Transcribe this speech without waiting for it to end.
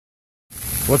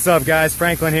What's up, guys?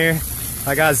 Franklin here.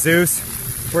 I got Zeus.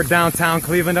 We're downtown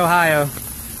Cleveland, Ohio.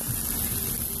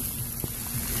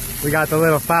 We got the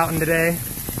little fountain today.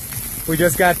 We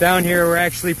just got down here. We're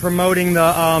actually promoting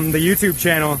the YouTube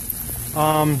channel,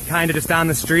 kind of just on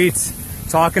the streets,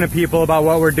 talking to people about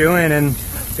what we're doing and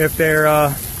if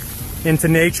they're into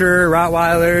nature,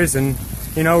 Rottweilers, and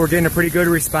you know, we're getting a pretty good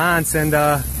response. And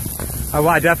I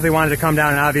definitely wanted to come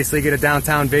down and obviously get a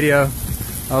downtown video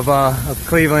of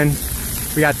Cleveland.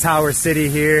 We got Tower City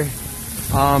here,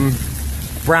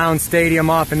 Brown Stadium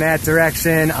off in that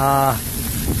direction,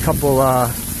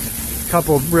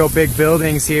 couple real big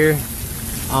buildings here.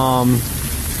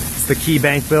 It's the Key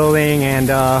Bank building, and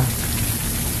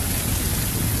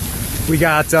we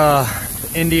got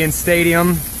Indian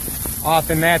Stadium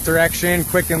off in that direction,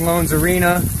 Quicken Loans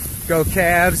Arena. Go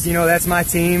Cavs, you know that's my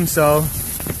team, so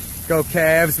go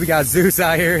Cavs. We got Zeus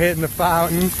out here hitting the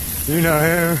fountain, you know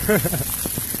him.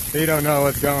 He don't know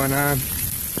what's going on.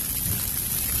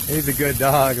 He's a good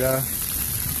dog though.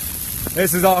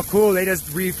 This is all cool. They just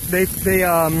they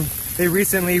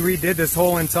recently redid this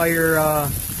whole entire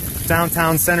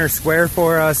downtown center square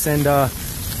for us, and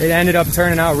it ended up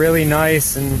turning out really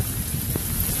nice. And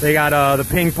they got the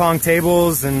ping pong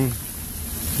tables, and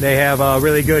they have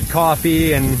really good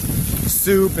coffee and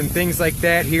soup and things like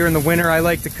that. Here in the winter, I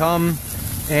like to come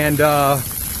and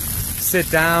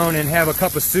sit down and have a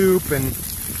cup of soup, and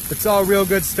it's all real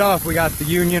good stuff. We got the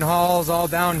union halls all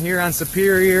down here on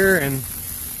Superior, and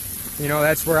you know,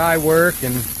 that's where I work,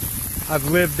 and I've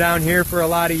lived down here for a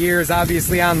lot of years,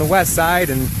 obviously on the west side,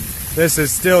 and this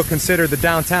is still considered the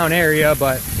downtown area,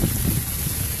 but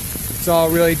it's all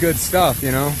really good stuff,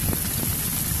 you know.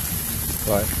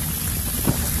 But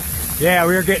yeah,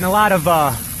 we were getting a lot of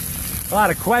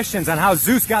questions on how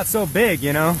Zeus got so big,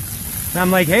 you know. And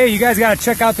I'm like, hey, you guys gotta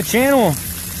check out the channel.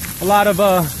 A lot of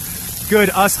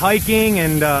good us hiking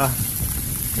and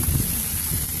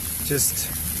just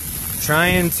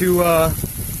trying to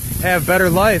have better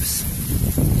lives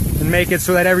and make it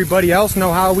so that everybody else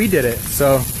know how we did it.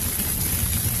 So,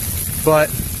 but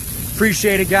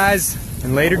appreciate it, guys,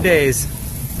 in later days.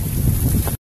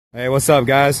 Hey, what's up,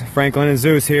 guys? Franklin and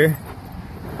Zeus here.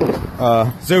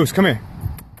 Zeus, come here.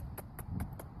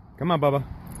 Come on, Bubba.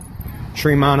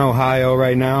 Tremont, Ohio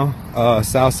right now,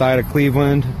 south side of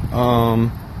Cleveland.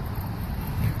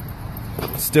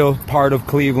 Still part of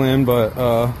Cleveland, but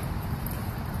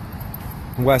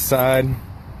west side.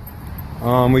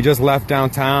 We just left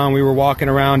downtown. We were walking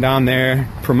around down there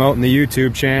promoting the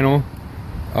YouTube channel,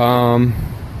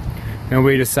 and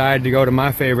we decided to go to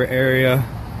my favorite area.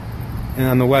 And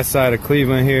on the west side of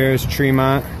Cleveland here is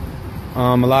Tremont.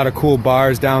 A lot of cool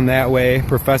bars down that way,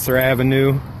 Professor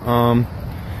Avenue.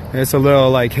 It's a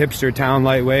little like hipster town,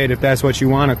 lightweight, if that's what you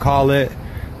want to call it.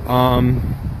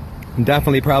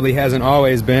 Definitely probably hasn't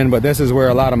always been, but this is where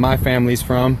a lot of my family's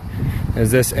from,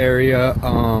 is this area.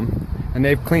 And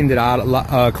they've cleaned it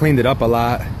out cleaned it up a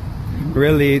lot.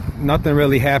 Really, nothing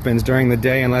really happens during the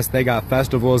day unless they got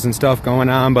festivals and stuff going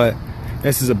on, but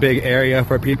this is a big area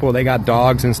for people. They got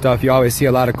dogs and stuff. You always see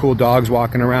a lot of cool dogs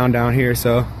walking around down here,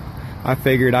 so I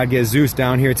figured I'd get Zeus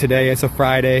down here today. It's a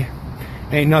Friday.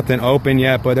 Ain't nothing open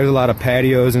yet, but there's a lot of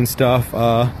patios and stuff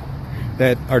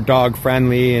that are dog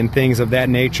friendly and things of that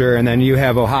nature. And then you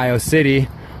have Ohio City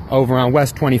over on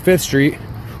West 25th Street,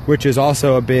 which is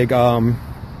also a big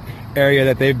area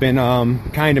that they've been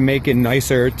kind of making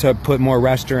nicer to put more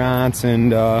restaurants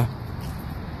and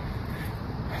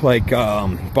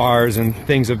bars and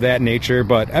things of that nature.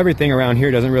 But everything around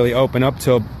here doesn't really open up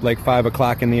till like 5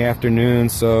 o'clock in the afternoon,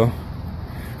 so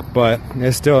but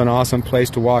it's still an awesome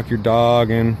place to walk your dog.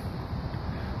 And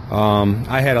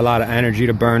I had a lot of energy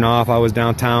to burn off. I was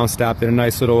downtown, stopped at a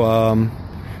nice little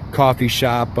coffee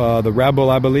shop, the Rebel,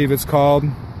 I believe it's called.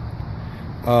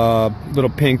 Little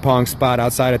ping pong spot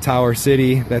outside of Tower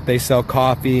City that they sell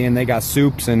coffee, and they got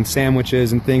soups and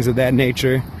sandwiches and things of that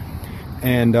nature.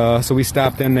 And so we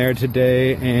stopped in there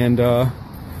today, and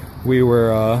we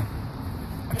were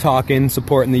talking,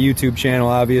 supporting the YouTube channel,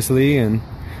 obviously. And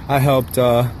I helped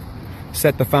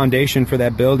set the foundation for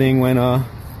that building when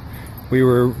we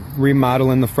were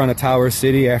remodeling the front of Tower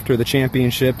City after the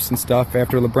championships and stuff,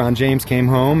 after LeBron James came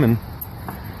home. And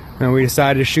we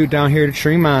decided to shoot down here to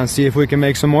Tremont and see if we can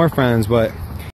make some more friends. But